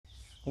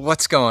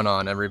What's going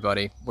on,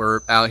 everybody? We're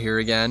out here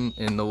again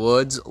in the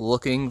woods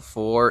looking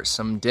for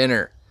some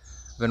dinner.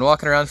 I've been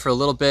walking around for a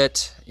little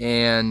bit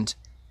and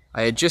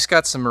I had just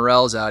got some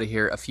morels out of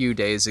here a few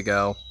days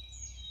ago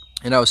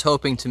and I was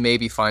hoping to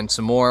maybe find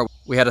some more.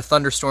 We had a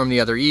thunderstorm the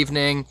other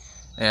evening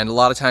and a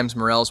lot of times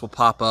morels will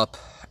pop up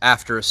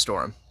after a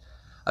storm.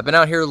 I've been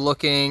out here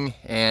looking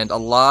and a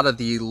lot of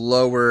the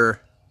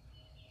lower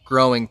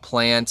growing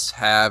plants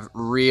have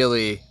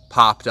really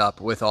popped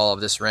up with all of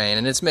this rain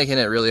and it's making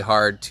it really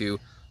hard to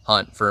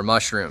hunt for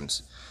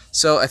mushrooms.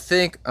 So I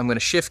think I'm going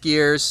to shift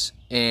gears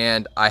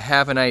and I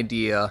have an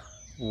idea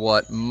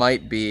what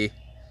might be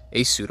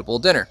a suitable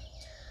dinner.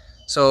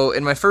 So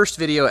in my first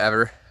video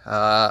ever,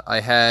 I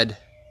had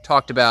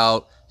talked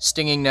about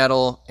stinging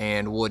nettle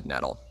and wood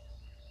nettle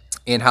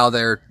and how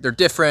they're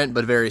different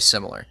but very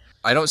similar.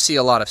 I don't see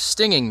a lot of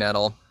stinging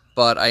nettle,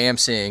 but I am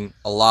seeing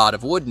a lot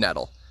of wood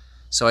nettle.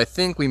 So I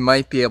think we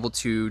might be able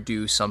to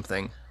do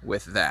something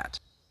with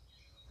that.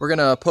 We're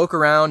gonna poke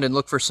around and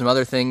look for some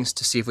other things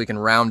to see if we can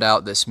round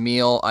out this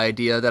meal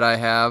idea that I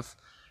have.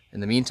 In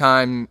the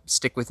meantime,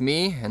 stick with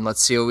me and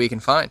let's see what we can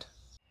find.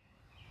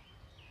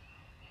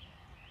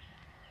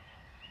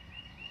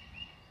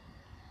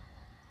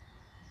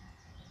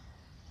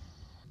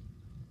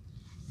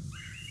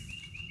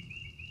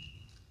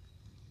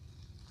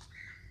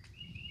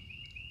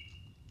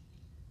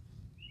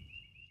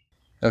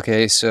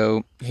 Okay,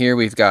 so here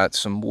we've got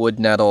some wood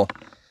nettle.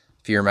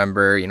 If you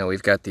remember,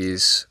 we've got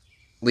these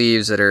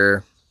leaves that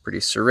are pretty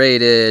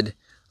serrated,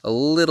 a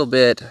little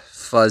bit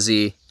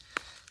fuzzy,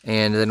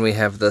 and then we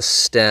have the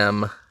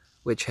stem,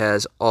 which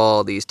has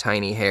all these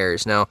tiny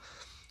hairs. Now,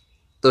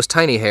 those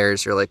tiny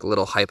hairs are like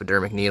little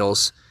hypodermic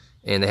needles,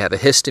 and they have a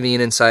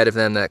histamine inside of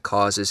them that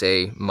causes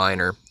a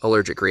minor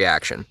allergic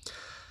reaction.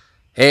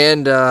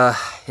 And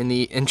in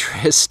the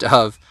interest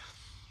of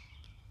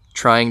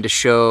trying to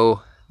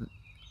show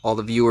all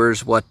the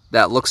viewers what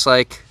that looks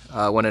like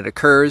when it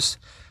occurs,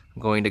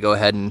 I'm going to go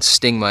ahead and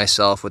sting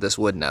myself with this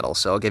wood nettle.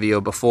 So I'll give you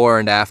a before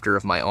and after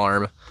of my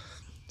arm.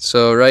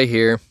 So right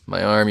here,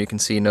 my arm, you can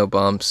see no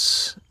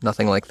bumps,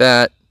 nothing like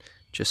that,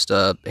 just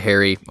a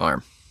hairy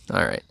arm.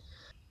 All right,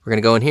 we're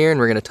gonna go in here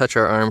and we're gonna touch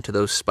our arm to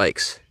those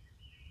spikes.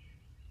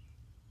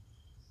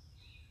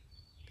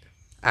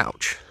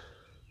 Ouch.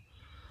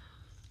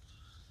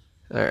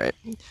 All right,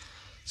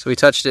 so we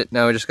touched it,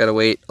 now we just gotta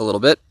wait a little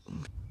bit.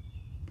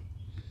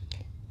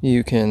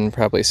 You can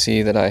probably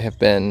see that I have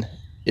been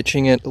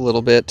itching it a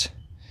little bit.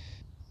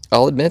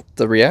 I'll admit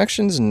the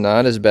reaction's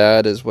not as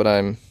bad as what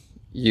I'm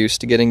used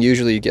to getting.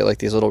 Usually you get like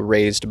these little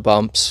raised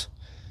bumps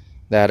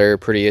that are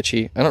pretty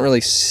itchy. I don't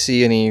really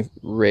see any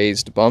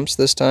raised bumps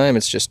this time.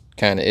 It's just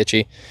kind of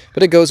itchy,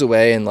 but it goes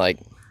away in like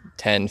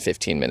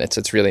 10-15 minutes.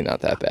 It's really not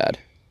that bad.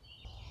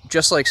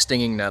 Just like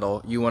stinging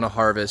nettle, you want to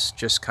harvest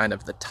just kind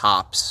of the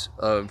tops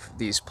of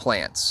these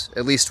plants,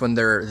 at least when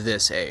they're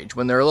this age.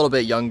 When they're a little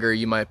bit younger,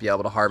 you might be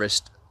able to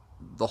harvest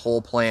the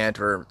whole plant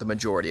or the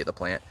majority of the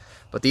plant,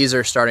 but these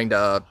are starting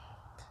to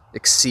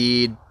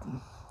exceed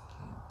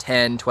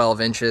 10-12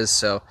 inches,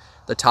 so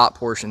the top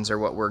portions are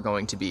what we're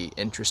going to be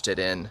interested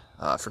in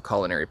for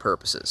culinary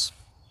purposes.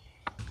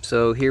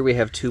 So here we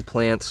have two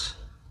plants,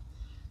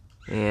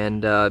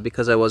 and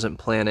because I wasn't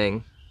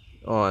planning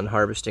on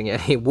harvesting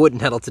any wood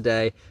nettle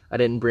today, I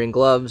didn't bring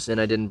gloves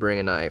and I didn't bring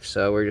a knife,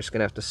 so we're just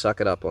gonna have to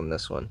suck it up on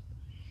this one.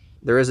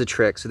 There is a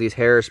trick. So these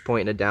hairs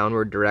point in a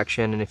downward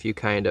direction, and if you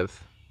kind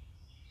of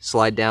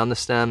slide down the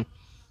stem,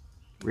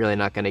 you're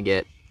not going to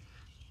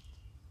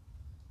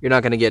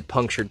get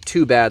punctured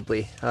too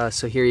badly.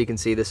 So here you can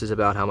see this is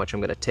about how much I'm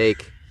going to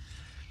take.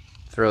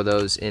 Throw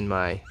those in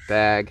my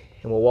bag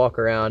and we'll walk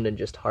around and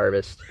just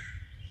harvest.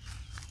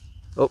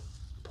 Oh,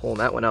 pulling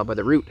that one out by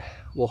the root.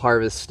 We'll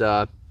harvest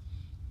a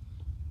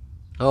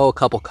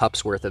couple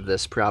cups worth of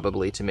this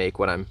probably to make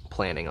what I'm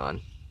planning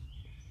on.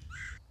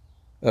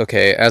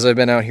 Okay, as I've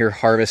been out here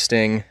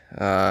harvesting,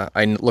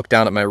 I looked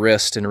down at my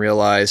wrist and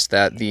realized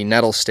that the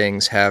nettle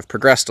stings have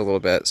progressed a little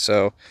bit.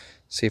 So,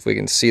 see if we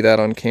can see that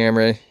on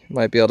camera. You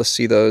might be able to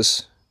see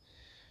those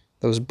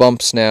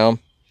bumps now.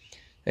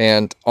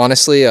 And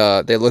honestly,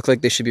 they look like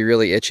they should be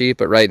really itchy,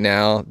 but right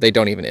now, they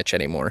don't even itch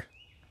anymore.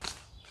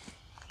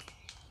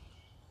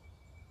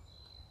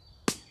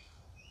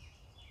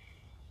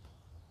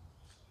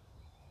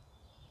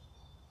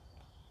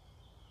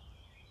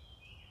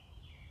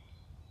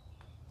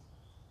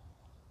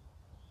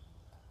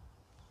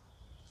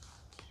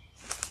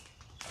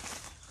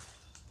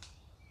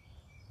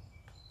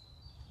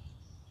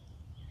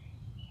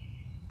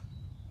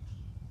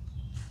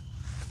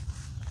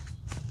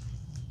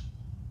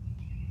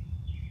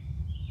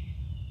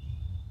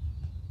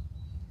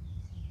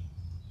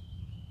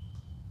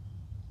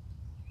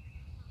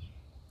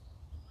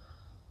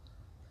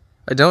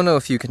 I don't know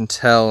if you can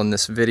tell in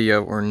this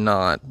video or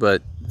not,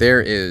 but there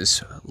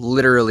is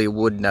literally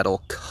wood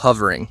nettle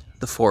covering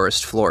the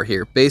forest floor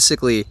here.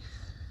 Basically,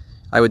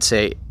 I would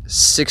say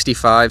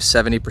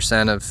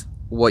 65-70% of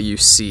what you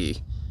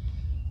see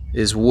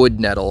is wood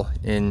nettle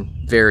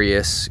in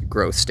various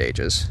growth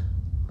stages.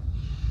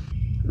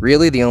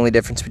 Really, the only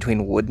difference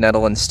between wood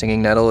nettle and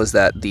stinging nettle is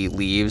that the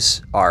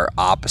leaves are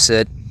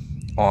opposite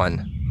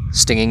on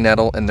stinging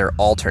nettle and they're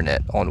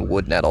alternate on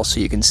wood nettle.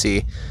 So you can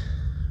see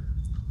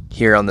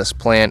here on this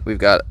plant, we've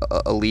got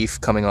a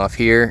leaf coming off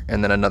here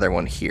and then another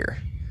one here.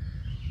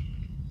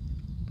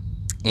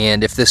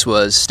 And if this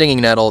was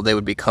stinging nettle, they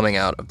would be coming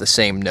out of the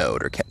same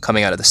node or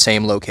coming out of the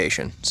same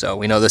location. So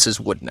we know this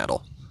is wood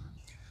nettle.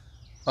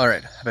 All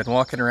right, I've been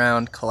walking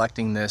around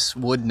collecting this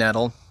wood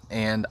nettle,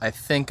 and I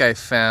think I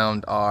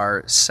found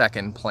our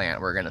second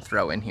plant we're going to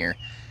throw in here.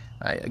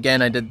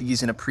 Again, I did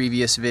these in a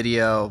previous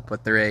video,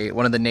 but they're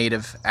one of the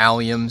native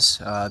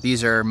alliums.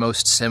 These are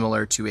most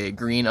similar to a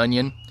green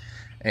onion,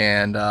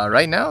 and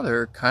right now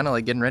they're kind of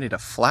like getting ready to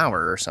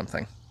flower or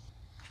something.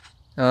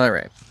 All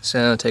right,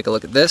 so take a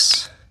look at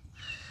this.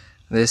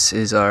 This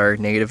is our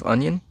native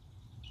onion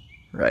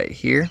right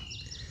here.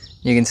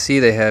 You can see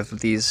they have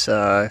these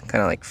kind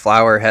of like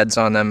flower heads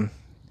on them.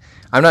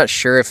 I'm not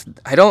sure if,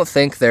 I don't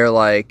think they're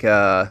like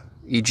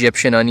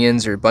Egyptian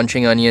onions or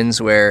bunching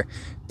onions where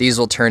these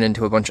will turn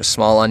into a bunch of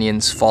small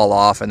onions, fall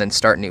off, and then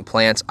start new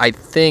plants. I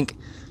think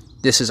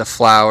this is a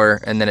flower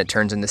and then it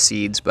turns into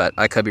seeds, but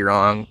I could be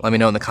wrong. Let me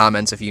know in the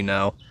comments if you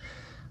know.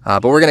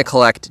 But we're going to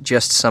collect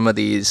just some of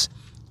these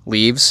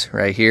leaves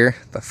right here,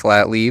 the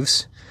flat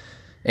leaves.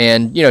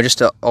 And, you know, just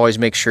to always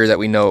make sure that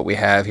we know what we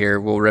have here,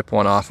 we'll rip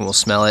one off and we'll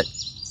smell it.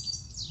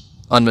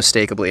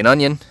 Unmistakably an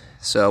onion.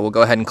 So we'll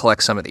go ahead and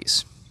collect some of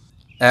these.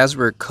 As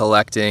we're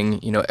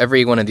collecting, you know,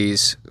 every one of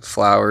these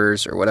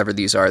flowers or whatever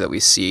these are that we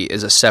see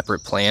is a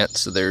separate plant.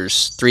 So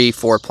there's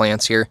 3-4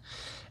 plants here.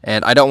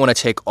 And I don't want to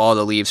take all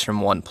the leaves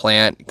from one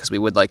plant because we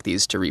would like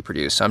these to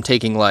reproduce. So I'm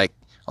taking, like,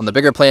 on the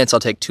bigger plants, I'll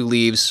take 2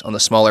 leaves. On the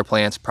smaller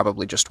plants,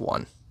 probably just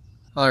 1.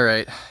 All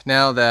right,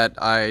 now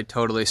that I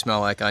totally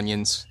smell like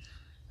onions,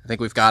 I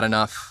think we've got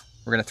enough.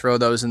 We're going to throw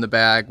those in the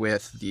bag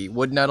with the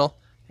wood nettle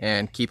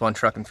and keep on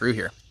trucking through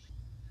here.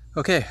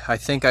 Okay, I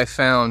think I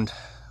found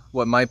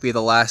what might be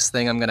the last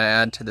thing I'm going to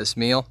add to this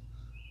meal.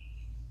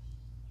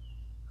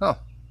 Oh,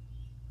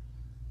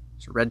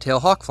 it's a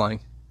red-tailed hawk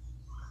flying.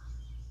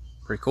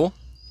 Pretty cool.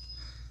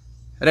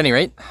 At any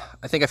rate,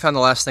 I think I found the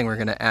last thing we're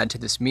going to add to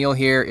this meal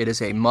here. It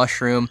is a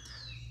mushroom.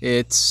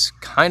 It's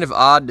kind of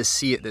odd to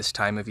see it this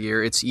time of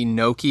year. It's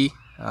enoki.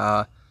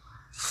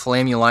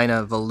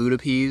 Flammulina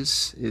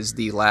volutipes is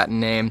the Latin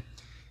name,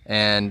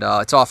 and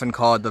it's often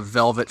called the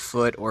velvet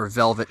foot or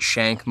velvet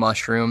shank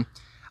mushroom.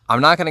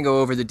 I'm not going to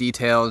go over the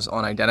details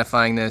on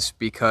identifying this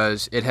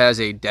because it has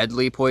a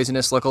deadly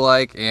poisonous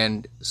lookalike,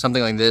 and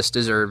something like this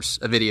deserves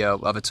a video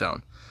of its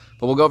own.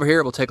 But we'll go over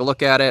here, we'll take a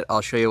look at it,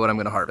 I'll show you what I'm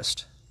going to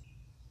harvest.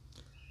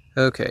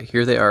 Okay,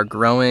 here they are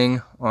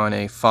growing on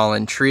a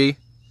fallen tree.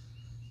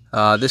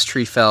 This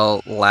tree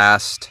fell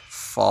last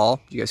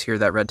fall. Did you guys hear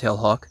that red-tailed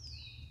hawk?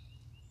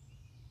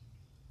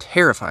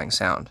 Terrifying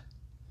sound.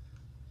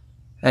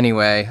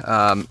 Anyway,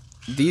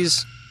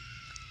 these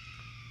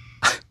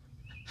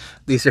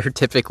are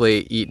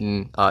typically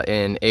eaten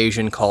in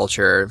Asian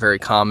culture. Very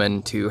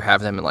common to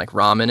have them in like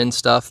ramen and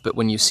stuff, but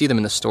when you see them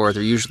in the store,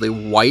 they're usually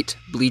white,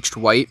 bleached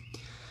white,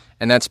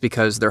 and that's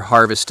because they're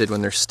harvested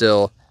when they're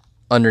still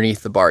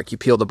underneath the bark. You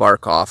peel the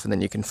bark off and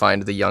then you can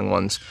find the young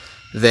ones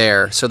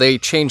there. So they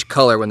change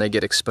color when they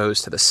get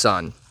exposed to the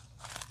sun.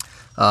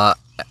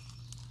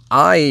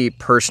 I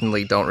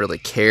personally don't really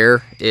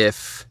care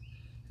if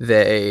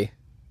they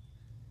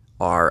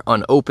are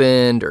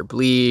unopened or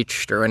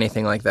bleached or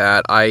anything like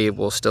that. I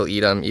will still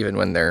eat them even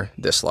when they're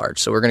this large.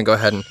 So we're going to go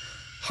ahead and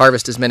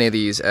harvest as many of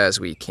these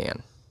as we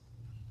can.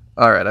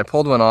 Alright, I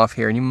pulled one off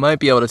here, and you might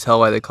be able to tell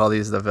why they call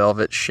these the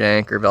velvet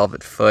shank or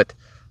velvet foot.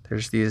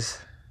 There's these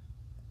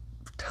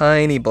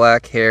tiny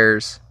black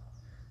hairs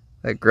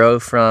that grow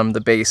from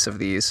the base of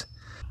these.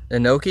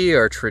 Enoki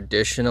are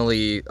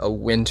traditionally a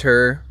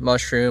winter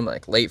mushroom,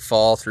 like late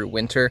fall through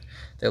winter.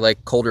 They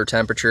like colder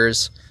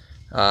temperatures,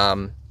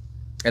 and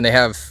they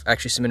have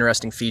actually some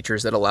interesting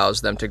features that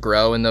allows them to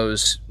grow in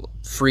those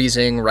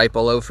freezing, right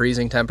below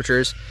freezing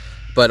temperatures.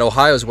 But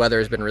Ohio's weather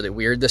has been really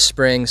weird this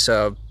spring,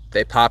 so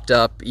they popped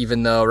up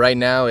even though right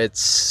now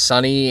it's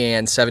sunny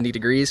and 70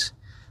 degrees.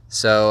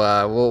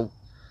 So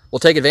we'll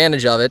take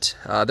advantage of it.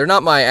 They're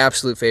not my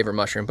absolute favorite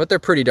mushroom, but they're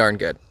pretty darn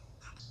good.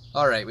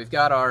 Alright, we've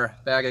got our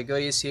bag of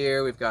goodies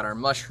here. We've got our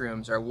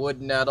mushrooms, our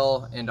wood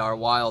nettle, and our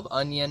wild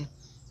onion.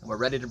 And we're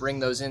ready to bring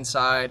those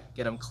inside,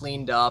 get them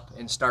cleaned up,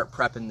 and start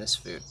prepping this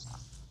food.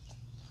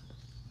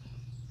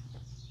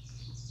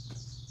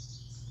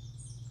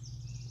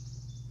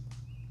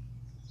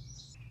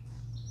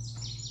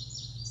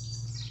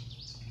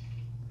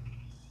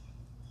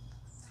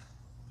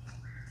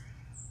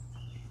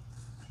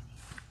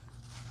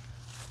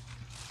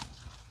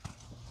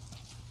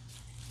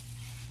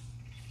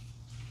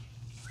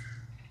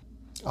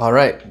 All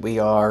right, we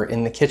are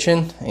in the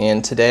kitchen,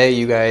 and today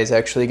you guys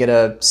actually get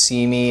to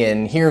see me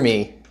and hear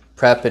me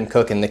prep and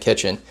cook in the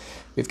kitchen.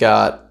 We've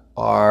got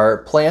our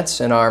plants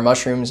and our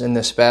mushrooms in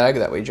this bag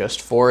that we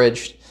just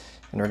foraged,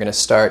 and we're gonna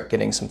start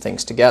getting some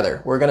things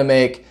together. We're gonna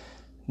make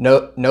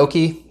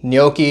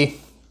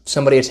gnocchi,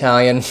 somebody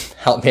Italian,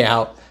 help me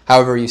out,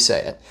 however you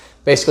say it.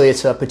 Basically,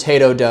 it's a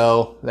potato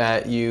dough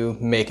that you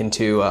make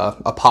into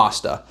a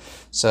pasta.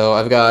 So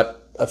I've got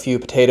a few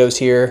potatoes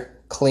here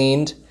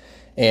cleaned,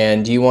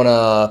 and you want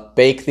to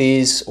bake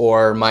these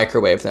or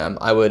microwave them.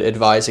 I would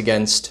advise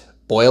against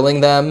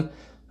boiling them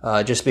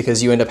just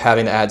because you end up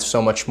having to add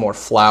so much more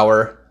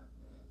flour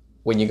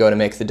when you go to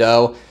make the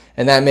dough,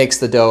 and that makes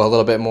the dough a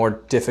little bit more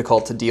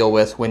difficult to deal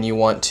with when you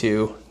want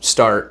to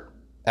start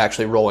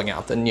actually rolling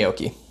out the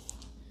gnocchi.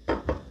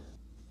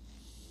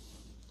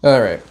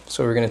 Alright,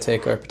 so we're going to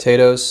take our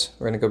potatoes,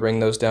 we're going to go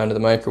bring those down to the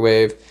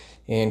microwave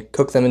and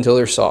cook them until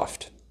they're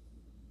soft.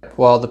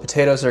 While the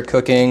potatoes are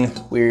cooking,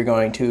 we're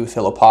going to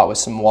fill a pot with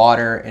some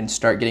water and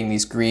start getting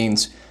these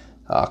greens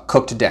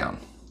cooked down.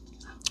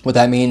 What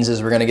that means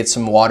is we're going to get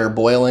some water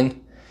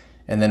boiling,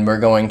 and then we're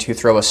going to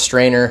throw a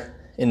strainer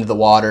into the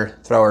water,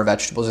 throw our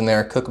vegetables in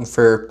there, cook them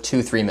for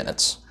 2-3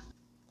 minutes.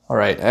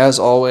 Alright, as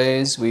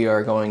always, we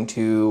are going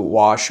to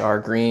wash our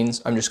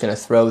greens. I'm just going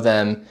to throw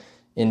them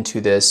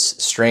into this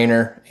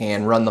strainer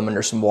and run them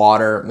under some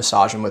water,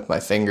 massage them with my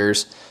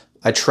fingers.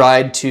 I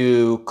tried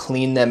to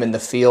clean them in the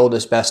field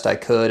as best I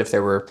could. If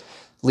there were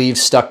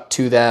leaves stuck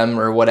to them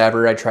or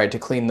whatever, I tried to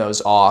clean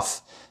those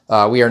off.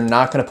 We are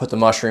not going to put the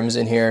mushrooms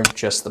in here,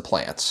 just the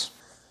plants.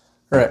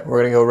 All right, we're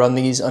going to go run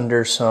these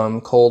under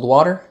some cold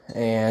water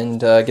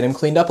and get them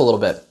cleaned up a little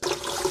bit.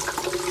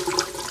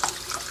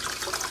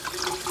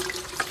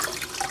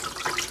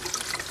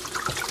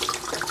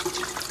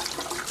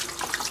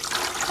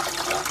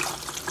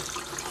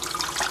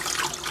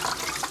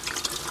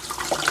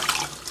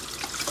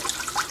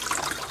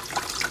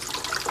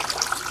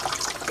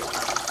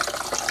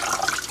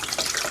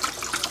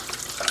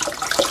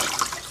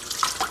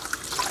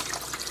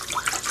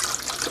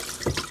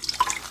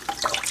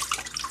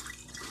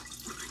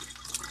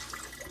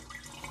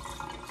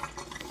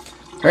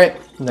 All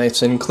right,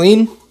 nice and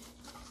clean.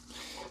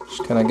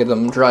 Just kind of get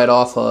them dried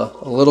off a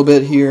little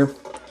bit here.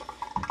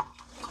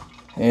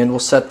 And we'll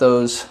set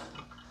those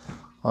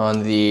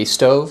on the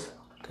stove.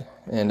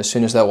 And as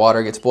soon as that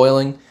water gets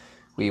boiling,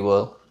 we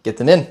will get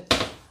them in.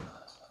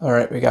 All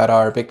right, we got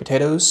our baked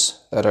potatoes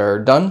that are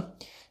done,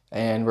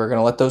 and we're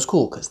gonna let those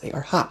cool because they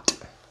are hot.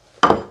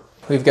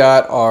 We've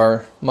got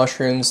our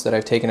mushrooms that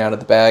I've taken out of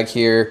the bag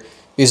here.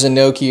 These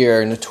gnocchi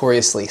are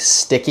notoriously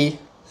sticky,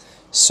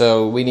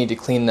 so we need to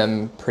clean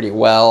them pretty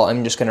well.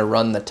 I'm just gonna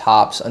run the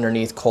tops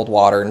underneath cold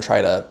water and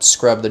try to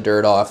scrub the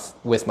dirt off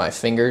with my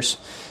fingers.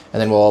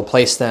 And then we'll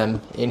place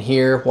them in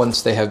here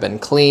once they have been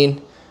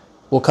cleaned.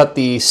 We'll cut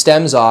the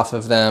stems off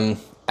of them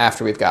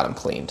after we've got them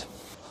cleaned.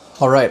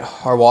 All right,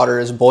 our water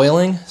is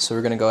boiling, so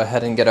we're gonna go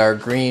ahead and get our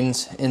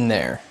greens in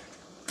there.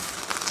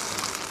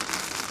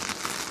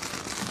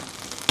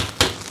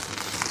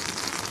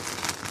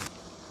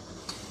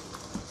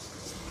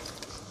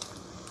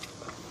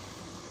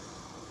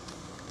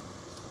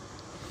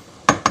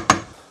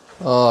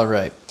 All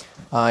right,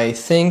 I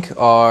think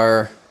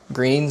our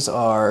greens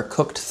are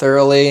cooked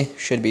thoroughly,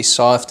 should be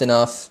soft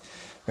enough.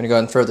 We're gonna go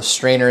ahead and throw the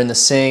strainer in the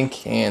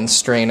sink and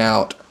strain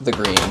out the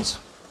greens.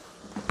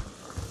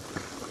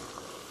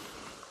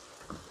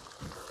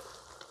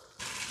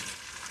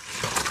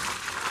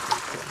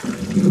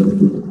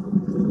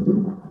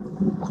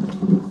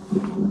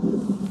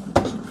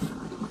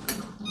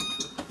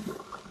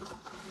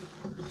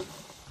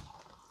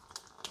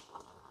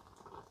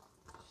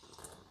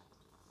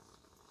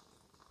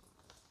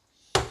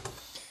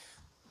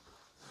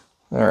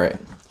 All right.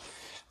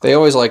 They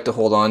always like to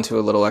hold on to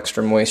a little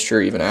extra moisture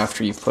even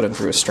after you've put them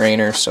through a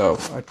strainer, so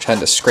I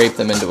tend to scrape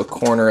them into a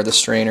corner of the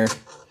strainer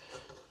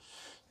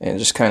and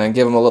just kind of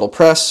give them a little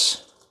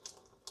press,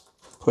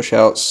 push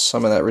out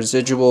some of that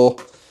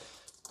residual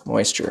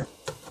moisture.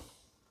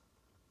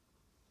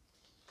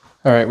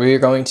 All right, we are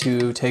going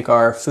to take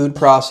our food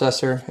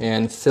processor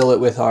and fill it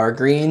with our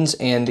greens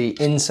and the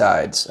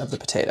insides of the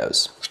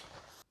potatoes.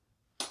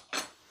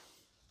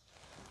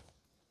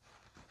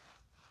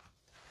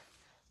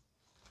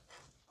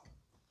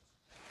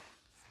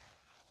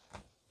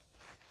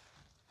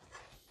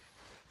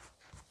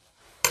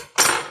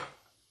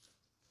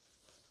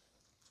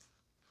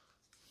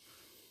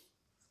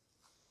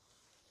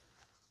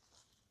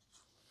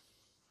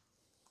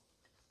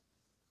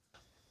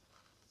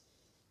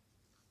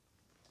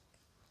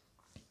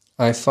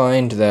 I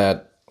find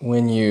that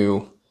when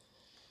you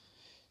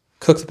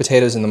cook the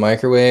potatoes in the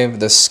microwave,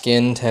 the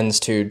skin tends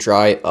to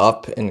dry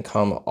up and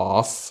come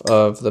off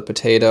of the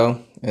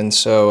potato, and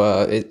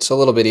so it's a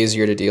little bit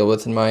easier to deal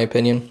with in my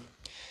opinion,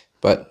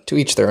 but to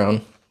each their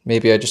own.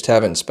 Maybe I just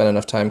haven't spent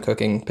enough time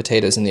cooking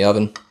potatoes in the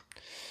oven.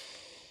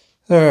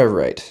 All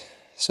right,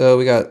 so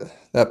we got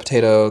that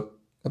potato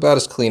about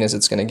as clean as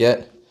it's going to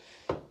get.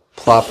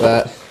 Plop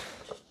that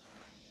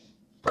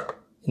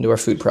into our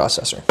food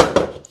processor.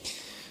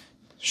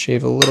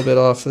 Shave a little bit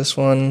off this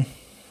one.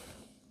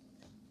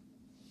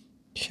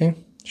 Okay,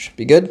 should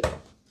be good.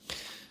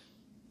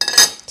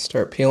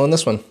 Start peeling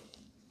this one.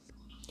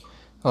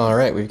 All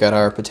right, we've got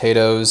our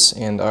potatoes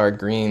and our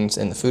greens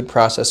in the food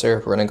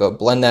processor. We're gonna go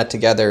blend that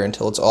together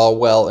until it's all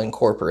well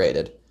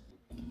incorporated.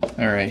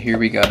 All right, here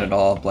we got it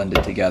all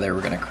blended together.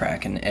 We're gonna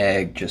crack an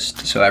egg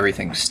just so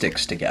everything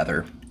sticks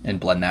together and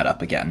blend that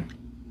up again.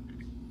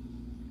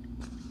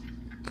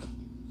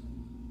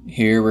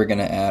 Here we're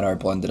gonna add our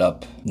blended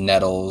up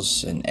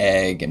nettles and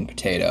egg and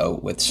potato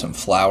with some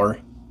flour.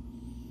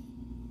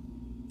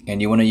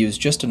 And you wanna use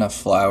just enough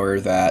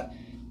flour that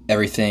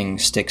everything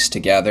sticks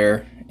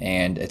together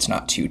and it's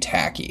not too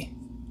tacky.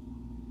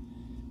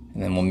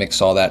 And then we'll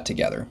mix all that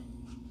together.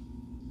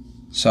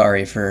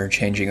 Sorry for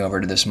changing over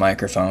to this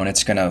microphone.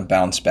 It's gonna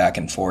bounce back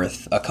and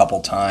forth a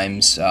couple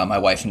times. My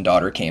wife and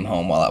daughter came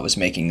home while I was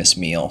making this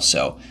meal,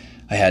 so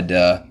I had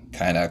to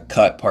kind of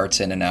cut parts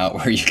in and out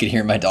where you could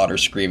hear my daughter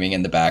screaming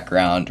in the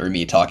background or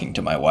me talking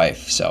to my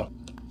wife. So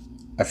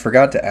I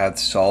forgot to add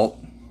salt,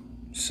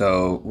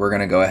 so we're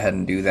gonna go ahead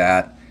and do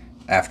that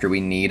after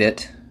we need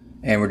it,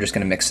 and we're just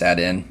gonna mix that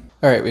in.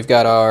 All right, we've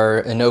got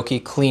our gnocchi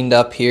cleaned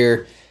up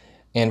here.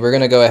 And we're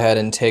going to go ahead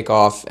and take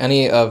off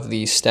any of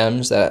the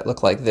stems that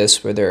look like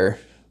this where they're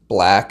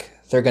black.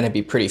 They're going to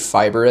be pretty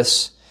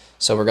fibrous,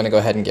 so we're going to go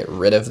ahead and get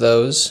rid of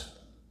those.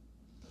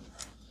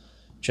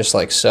 Just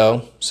like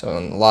so. So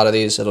in a lot of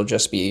these, it'll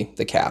just be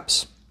the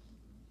caps.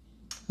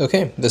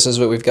 Okay, this is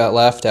what we've got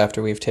left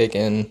after we've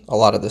taken a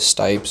lot of the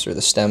stipes or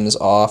the stems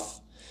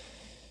off.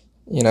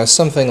 You know,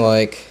 something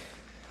like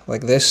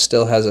this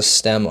still has a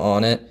stem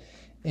on it,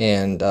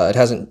 and it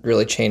hasn't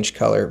really changed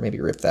color.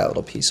 Maybe rip that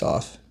little piece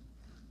off.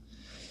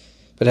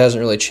 But it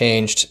hasn't really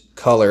changed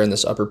color in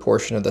this upper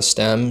portion of the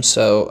stem,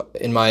 so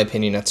in my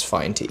opinion, that's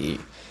fine to eat.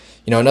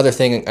 You know, another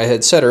thing I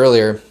had said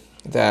earlier,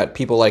 that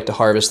people like to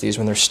harvest these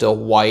when they're still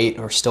white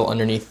or still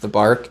underneath the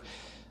bark,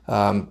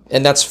 and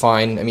that's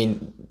fine. I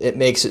mean, it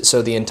makes it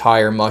so the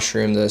entire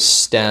mushroom, the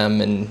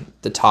stem and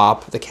the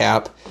top, the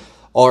cap,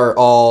 are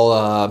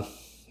all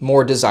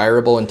more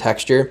desirable in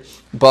texture,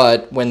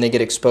 but when they get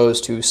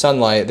exposed to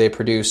sunlight, they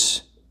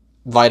produce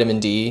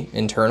vitamin D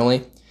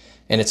internally.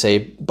 And it's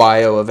a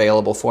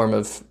bioavailable form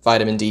of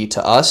vitamin D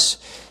to us.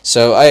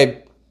 So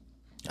I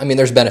mean,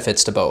 there's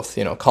benefits to both.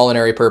 You know,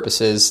 culinary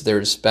purposes,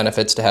 there's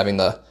benefits to having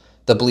the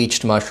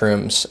bleached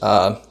mushrooms.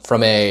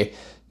 From a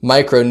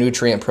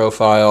micronutrient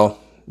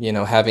profile, you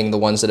know, having the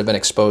ones that have been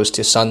exposed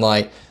to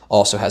sunlight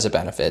also has a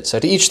benefit. So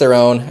to each their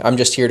own. I'm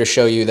just here to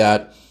show you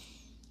that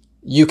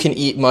you can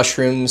eat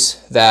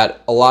mushrooms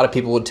that a lot of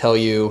people would tell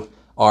you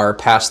are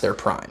past their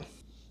prime.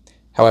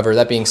 However,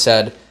 that being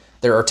said,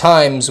 there are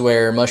times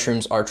where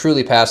mushrooms are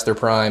truly past their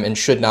prime and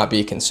should not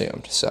be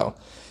consumed. So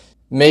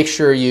make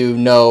sure you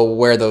know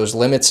where those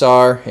limits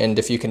are, and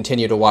if you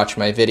continue to watch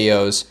my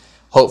videos,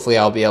 hopefully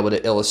I'll be able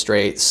to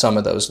illustrate some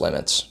of those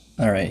limits.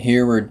 All right,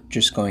 here we're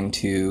just going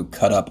to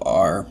cut up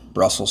our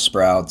Brussels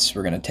sprouts.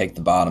 We're going to take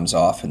the bottoms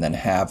off and then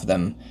have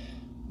them.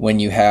 When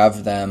you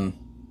have them,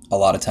 a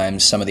lot of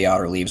times some of the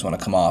outer leaves want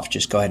to come off.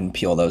 Just go ahead and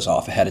peel those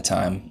off ahead of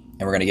time.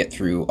 And we're going to get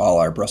through all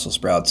our Brussels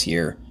sprouts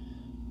here.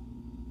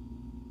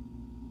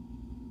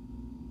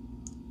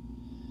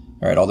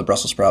 All right, all the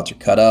Brussels sprouts are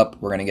cut up.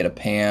 We're going to get a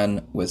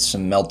pan with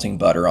some melting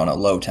butter on a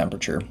low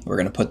temperature. We're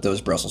going to put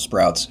those Brussels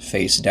sprouts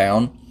face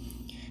down.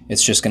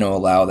 It's just going to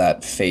allow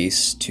that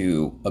face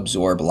to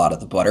absorb a lot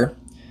of the butter.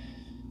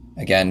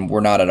 Again,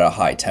 we're not at a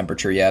high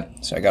temperature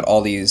yet, so I got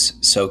all these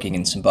soaking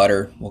in some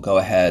butter. We'll go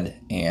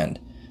ahead and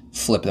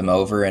flip them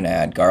over and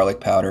add garlic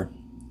powder,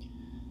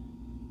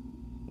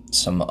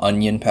 some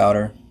onion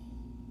powder,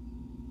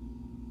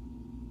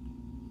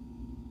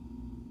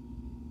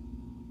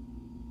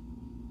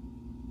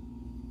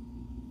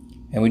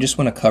 and we just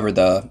want to cover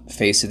the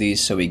face of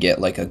these so we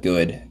get like a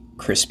good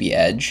crispy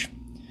edge.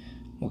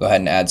 We'll go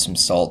ahead and add some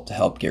salt to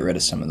help get rid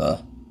of some of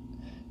the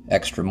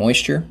extra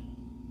moisture.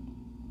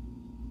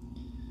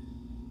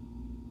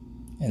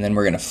 And then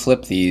we're going to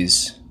flip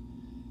these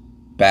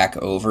back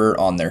over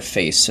on their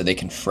face so they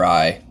can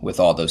fry with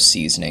all those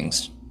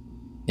seasonings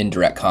in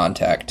direct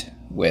contact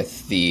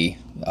with the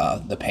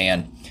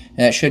pan. And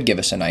that should give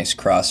us a nice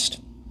crust.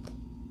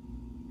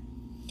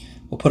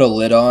 We'll put a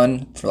lid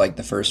on for like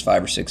the first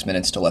 5 or 6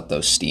 minutes to let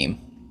those steam.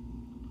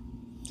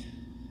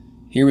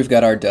 Here we've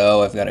got our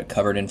dough. I've got it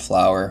covered in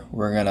flour.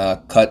 We're going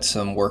to cut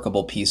some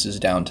workable pieces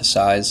down to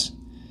size,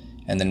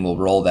 and then we'll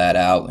roll that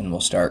out and we'll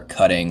start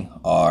cutting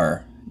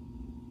our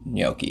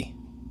gnocchi.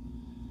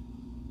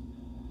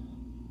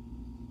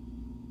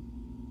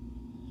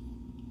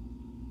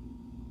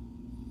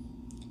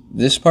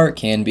 This part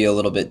can be a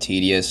little bit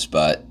tedious,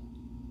 but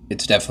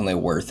it's definitely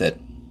worth it.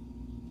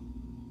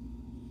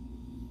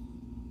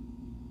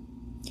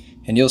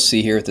 And you'll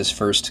see here at this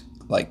first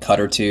cut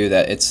or two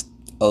that it's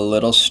a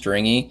little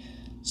stringy.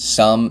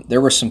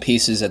 There were some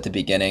pieces at the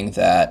beginning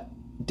that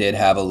did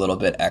have a little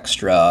bit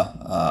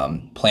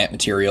extra plant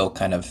material,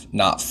 kind of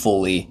not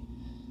fully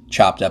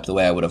chopped up the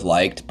way I would have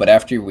liked. But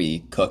after we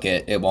cook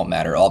it, it won't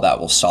matter. All that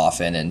will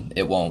soften and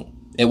it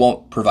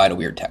won't provide a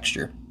weird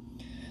texture.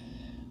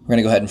 We're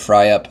gonna go ahead and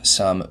fry up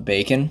some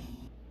bacon.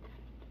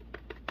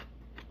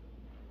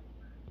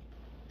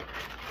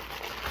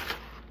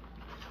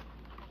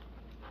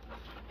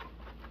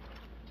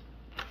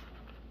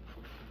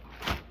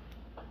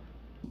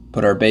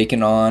 Put our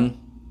bacon on.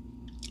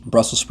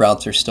 Brussels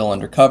sprouts are still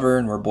under cover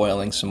and we're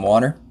boiling some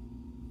water.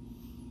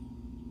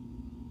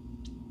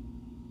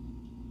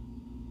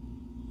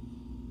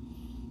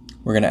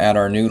 We're going to add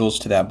our noodles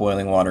to that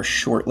boiling water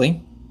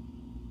shortly.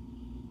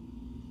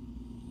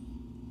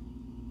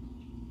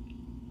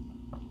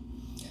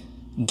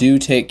 Do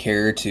take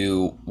care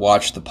to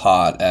watch the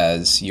pot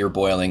as you're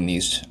boiling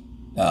these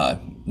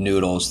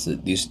noodles,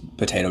 these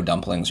potato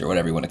dumplings, or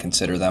whatever you want to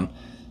consider them.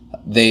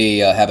 They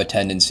have a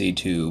tendency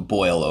to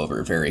boil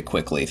over very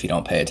quickly if you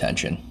don't pay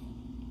attention.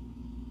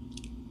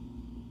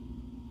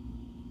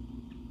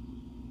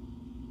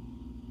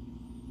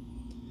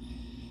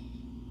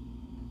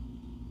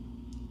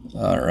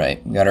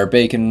 Alright, we got our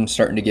bacon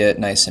starting to get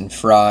nice and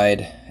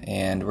fried,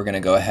 and we're going to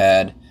go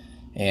ahead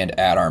and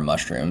add our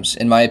mushrooms.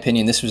 In my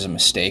opinion, this was a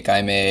mistake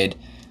I made.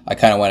 I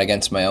kind of went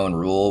against my own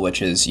rule,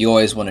 which is you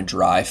always want to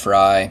dry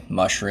fry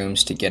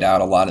mushrooms to get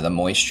out a lot of the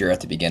moisture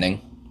at the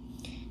beginning,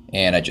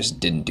 and I just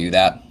didn't do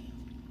that.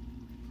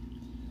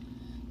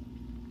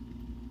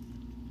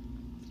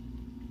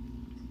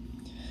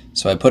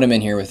 So I put them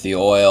in here with the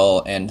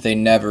oil, and they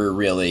never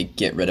really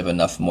get rid of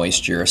enough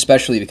moisture,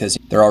 especially because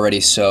they're already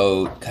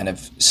so kind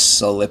of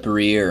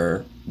slippery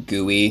or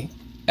gooey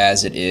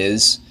as it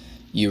is.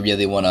 You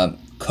really want to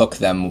cook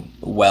them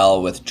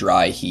well with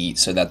dry heat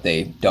so that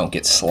they don't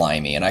get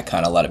slimy, and I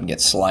kind of let them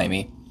get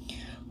slimy.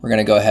 We're going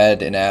to go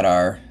ahead and add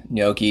our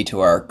gnocchi to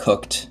our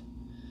cooked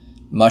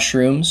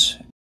mushrooms.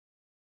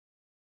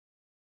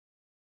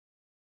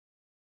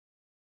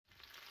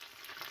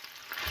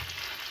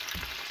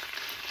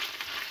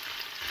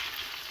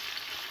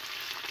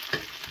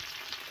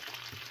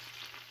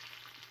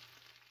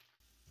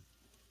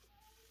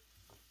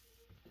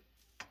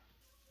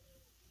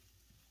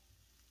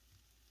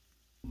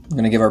 I'm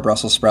going to give our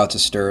Brussels sprouts a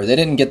stir. They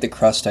didn't get the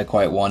crust I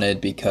quite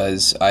wanted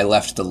because I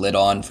left the lid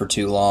on for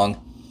too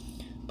long.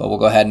 But we'll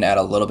go ahead and add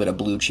a little bit of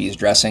blue cheese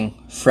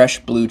dressing. Fresh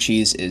blue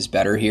cheese is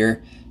better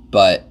here,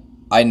 but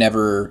I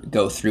never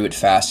go through it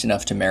fast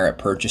enough to merit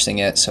purchasing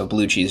it, so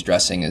blue cheese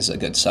dressing is a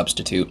good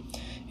substitute.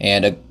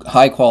 And a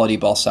high quality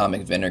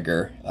balsamic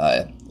vinegar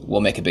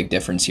will make a big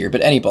difference here,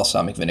 but any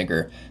balsamic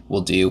vinegar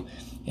will do.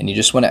 And you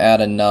just want to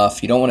add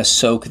enough. You don't want to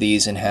soak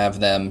these and have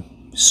them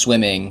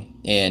swimming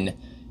in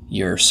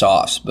your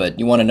sauce, but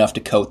you want enough to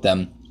coat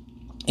them.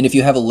 And if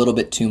you have a little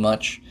bit too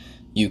much,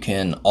 you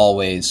can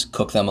always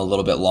cook them a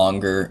little bit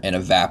longer and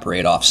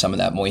evaporate off some of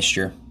that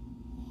moisture.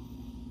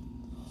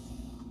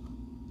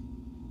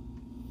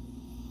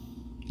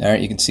 All right,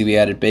 you can see we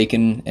added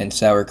bacon and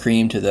sour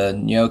cream to the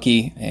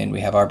gnocchi, and we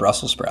have our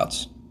Brussels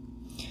sprouts.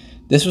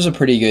 This was a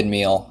pretty good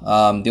meal.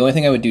 The only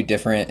thing I would do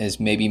different is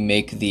maybe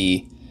make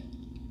the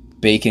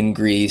bacon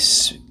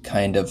grease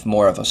kind of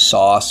more of a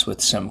sauce with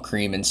some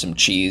cream and some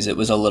cheese. It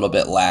was a little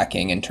bit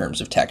lacking in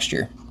terms of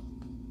texture.